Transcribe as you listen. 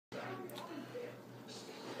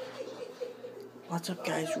What's up,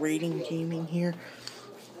 guys? RatinGaming here.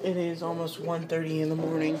 It is almost 1:30 in the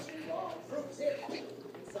morning.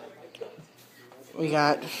 We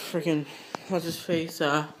got freaking what's his face?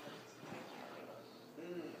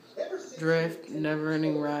 Drift, Never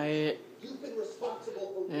Ending Riot,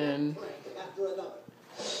 and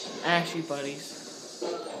Ashy Buddies.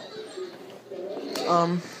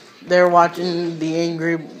 They're watching the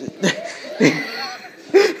Angry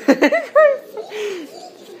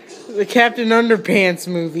the Captain Underpants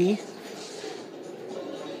movie.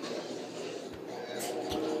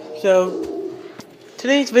 So,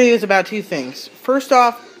 today's video is about two things. First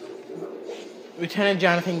off, Lieutenant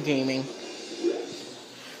Jonathan Gaming.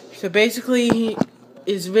 So basically,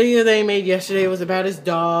 his video that he made yesterday was about his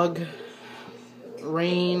dog,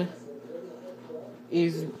 Rain.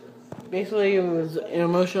 It was an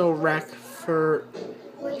emotional wreck for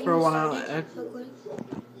a while.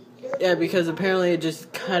 Yeah, because apparently it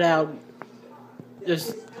just cut out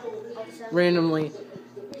just randomly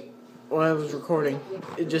while I was recording.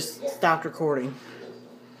 It just stopped recording.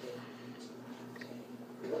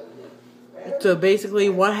 So basically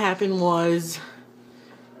what happened was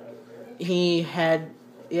he had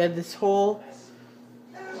this whole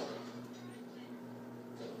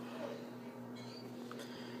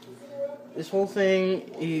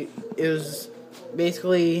thing. It was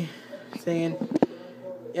basically saying,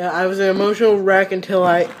 yeah, I was an emotional wreck until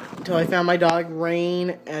I found my dog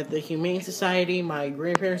Rain at the Humane Society. My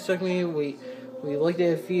grandparents took me. We looked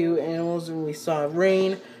at a few animals and we saw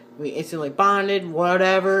Rain. We instantly bonded,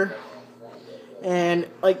 whatever. And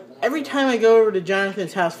like every time I go over to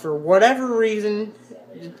Jonathan's house for whatever reason,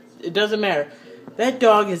 it doesn't matter. That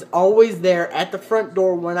dog is always there at the front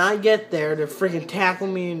door when I get there to freaking tackle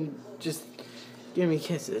me and just give me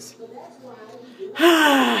kisses.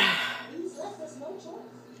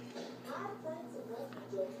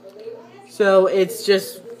 So it's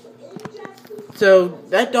just, so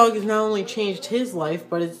that dog has not only changed his life,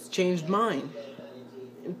 but it's changed mine.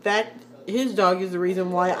 In fact, his dog is the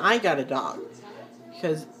reason why I got a dog.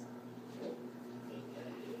 Because,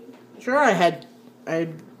 sure, I had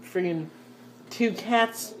freaking 2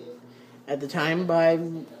 cats at the time, but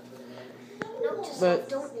don't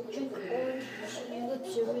drink orange. Your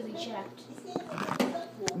lips are really chapped.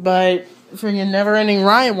 But freaking Never Ending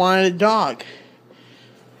Riot wanted a dog.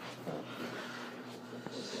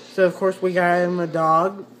 So of course we got him a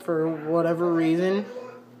dog for whatever reason.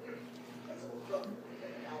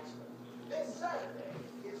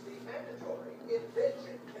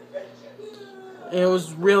 It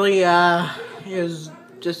was really, it was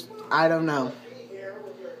just, I don't know.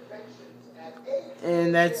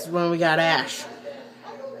 And that's when we got Ash.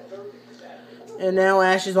 And now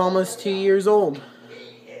Ash is almost 2 years old.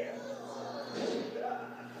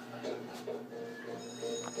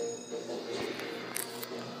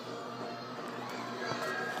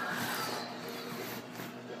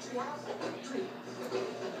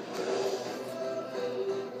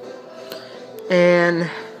 And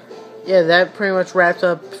yeah, that pretty much wraps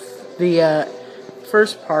up the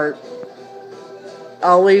first part.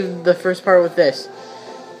 I'll leave the first part with this.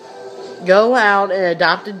 Go out and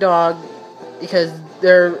adopt a dog, because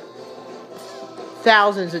there are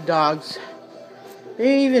thousands of dogs,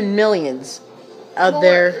 maybe even millions out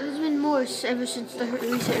there. There's been more ever since the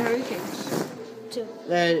recent hurricanes, too.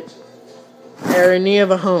 That are in need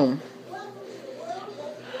of a home.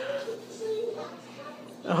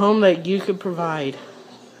 A home that you could provide.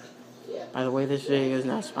 By the way, this video is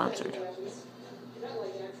not sponsored.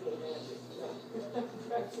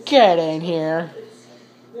 Get in here.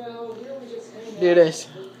 Do this.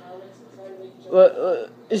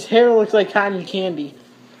 His hair looks like cotton candy.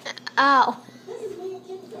 Ow.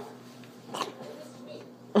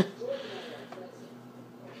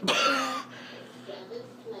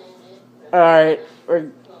 Alright.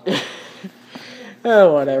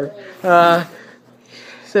 Oh, whatever.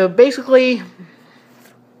 So basically,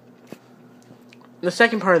 the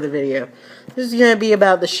second part of the video, this is going to be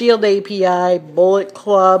about the Shield API, Bullet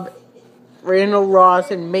Club, Randall Ross,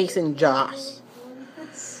 and Mason Joss.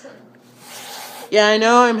 Yeah, I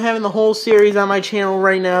know I'm having the whole series on my channel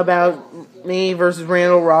right now about me versus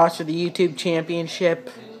Randall Ross for the YouTube Championship.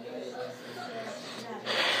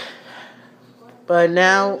 But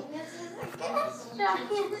now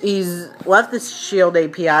he's left the Shield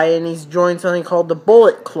API and he's joined something called the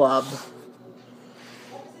Bullet Club.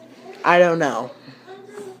 I don't know.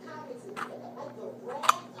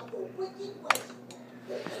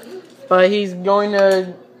 But he's going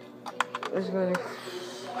to...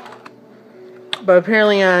 But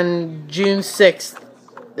apparently on June 6th,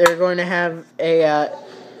 they're going to have a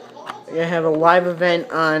gonna have a live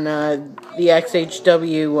event on the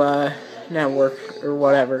XHW network or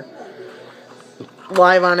whatever.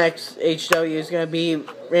 Live on XHW is gonna be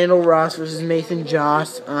Randall Ross versus Mason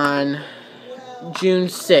Joss on June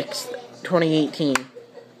 6th, 2018.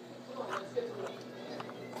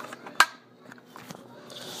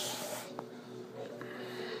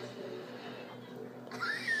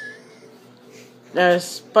 Now,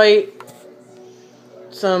 despite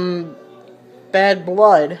some bad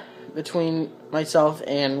blood between myself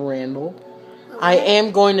and Randall, I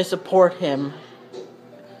am going to support him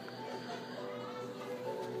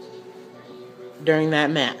during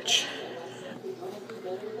that match.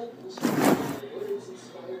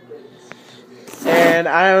 And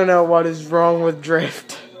I don't know what is wrong with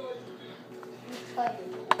Drift.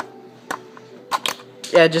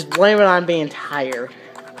 Yeah, just blame it on being tired.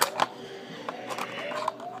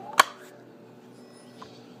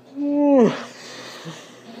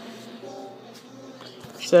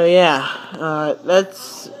 So yeah,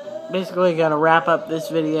 that's basically gonna wrap up this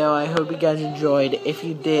video. I hope you guys enjoyed. If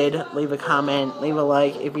you did, leave a comment, leave a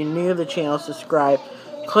like. If you're new to the channel, subscribe.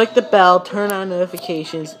 Click the bell, turn on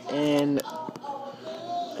notifications, and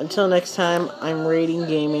until next time, I'm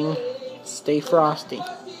RatinGaming. Stay frosty.